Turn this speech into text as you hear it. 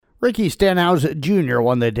Ricky Stenhouse Jr.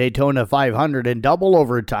 won the Daytona 500 in double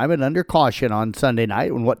overtime and under caution on Sunday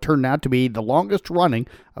night in what turned out to be the longest running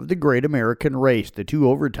of the Great American Race. The two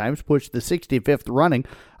overtimes pushed the 65th running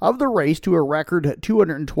of the race to a record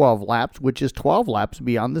 212 laps, which is 12 laps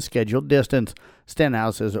beyond the scheduled distance.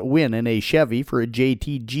 Stenhouse's win in a Chevy for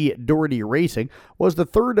JTG Doherty Racing was the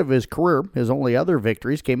third of his career. His only other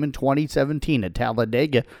victories came in 2017 at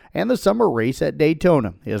Talladega and the summer race at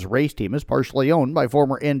Daytona. His race team is partially owned by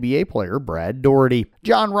former NBA player Brad Daugherty.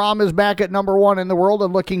 Jon Rahm is back at number one in the world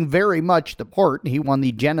and looking very much the part. He won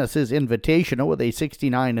the Genesis Invitational with a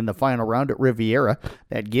 69 in the final round at Riviera.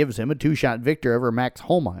 That gives him a two-shot victory over Max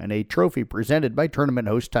Homa and a trophy presented by tournament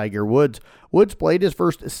host Tiger Woods. Woods played his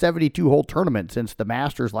first 72-hole tournament since the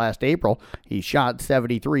Masters last April. He shot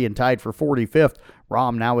 73 and tied for 45th.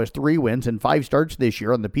 Rahm now has 3 wins and 5 starts this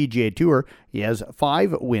year on the PGA Tour. He has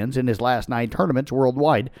 5 wins in his last 9 tournaments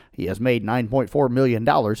worldwide. He has made $9.4 million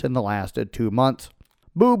in the last 2 months.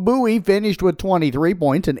 Boo Buie finished with 23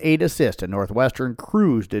 points and 8 assists, and Northwestern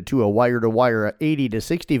cruised to a wire-to-wire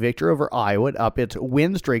 80-60 victory over Iowa, up its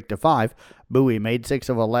win streak to 5. Buie made 6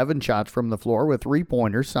 of 11 shots from the floor with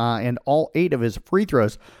 3-pointers and all 8 of his free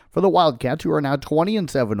throws for the Wildcats, who are now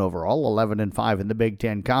 20-7 overall, 11-5 in the Big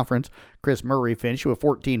Ten Conference. Chris Murray finished with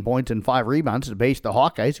 14 points and 5 rebounds to base the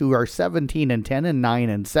Hawkeyes, who are 17-10 and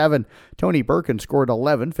 9-7. Tony Perkins scored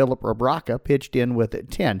 11. Philip Rebraca pitched in with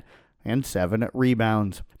 10 and 7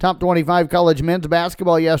 rebounds. Top 25 college men's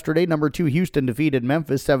basketball yesterday. Number 2 Houston defeated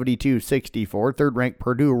Memphis 72-64. Third-ranked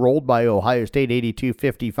Purdue rolled by Ohio State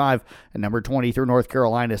 82-55. And number 23 North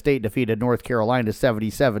Carolina State defeated North Carolina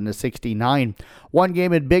 77-69. One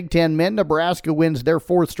game in Big Ten men. Nebraska wins their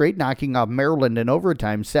 4th straight, knocking off Maryland in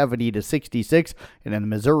overtime 70-66. And in the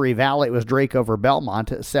Missouri Valley, it was Drake over Belmont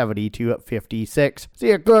 70-56.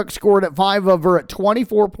 Sia Cook scored at 5 over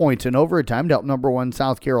 24 points in overtime to help number 1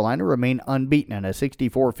 South Carolina remain unbeaten in a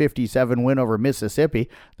 64-57 win over Mississippi.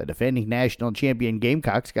 The defending national champion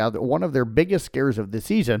Gamecocks got one of their biggest scares of the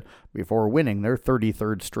season before winning their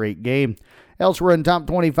 33rd straight game. Elsewhere in top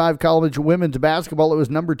 25 college women's basketball, it was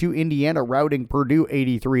number 2 Indiana routing Purdue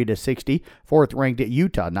 83-60. 4th-ranked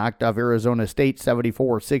Utah knocked off Arizona State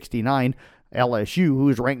 74-69. LSU, who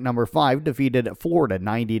is ranked number 5, defeated Florida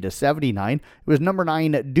 90-79. It was number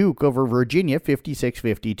 9 Duke over Virginia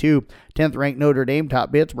 56-52. 10th-ranked Notre Dame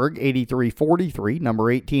topped Pittsburgh 83-43.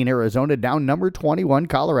 Number 18 Arizona down number 21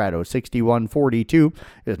 Colorado 61-42.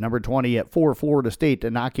 It was number 20 at 4 Florida State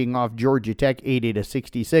knocking off Georgia Tech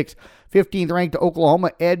 80-66. 15th-ranked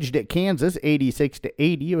Oklahoma edged at Kansas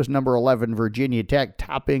 86-80. It was number 11 Virginia Tech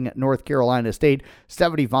topping North Carolina State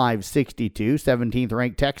 75-62.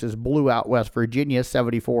 17th-ranked Texas blew out West Virginia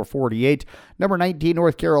 74-48. Number 19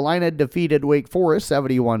 North Carolina defeated Wake Forest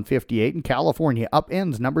 71-58. And California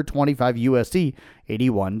upends number 25 USC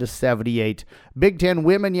 81-78. Big Ten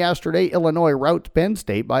women yesterday, Illinois routs Penn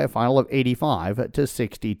State by a final of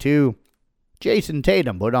 85-62. Jason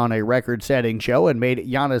Tatum put on a record-setting show and made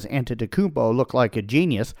Giannis Antetokounmpo look like a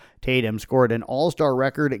genius. Tatum scored an all-star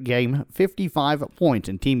record game, 55 points,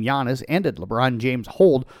 and Team Giannis ended LeBron James'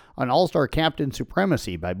 hold on all-star captain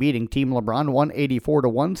supremacy by beating Team LeBron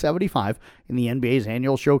 184-175 in the NBA's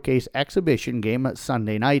annual Showcase exhibition game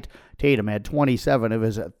Sunday night. Tatum had 27 of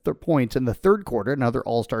his points in the third quarter, another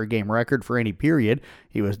all-star game record for any period.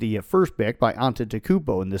 He was the first pick by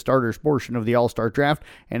Antetokounmpo in the starters portion of the all-star draft,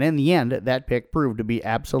 and in the end, that pick proved to be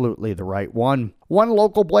absolutely the right one. One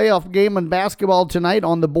local playoff game in basketball tonight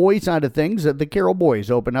on the boys side of things. The Carroll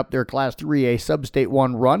boys open up their Class 3A Sub-State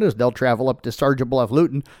 1 run as they'll travel up to Sergeant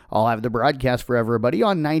Bluff-Luton. I'll have the broadcast for everybody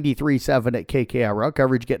on 93.7 at KKRO.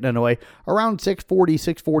 Coverage getting underway around 6:40,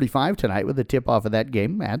 6:45 tonight with the tip-off of that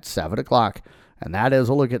game at 7 o'clock. And that is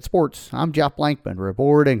a look at sports. I'm Jeff Blankman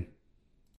reporting.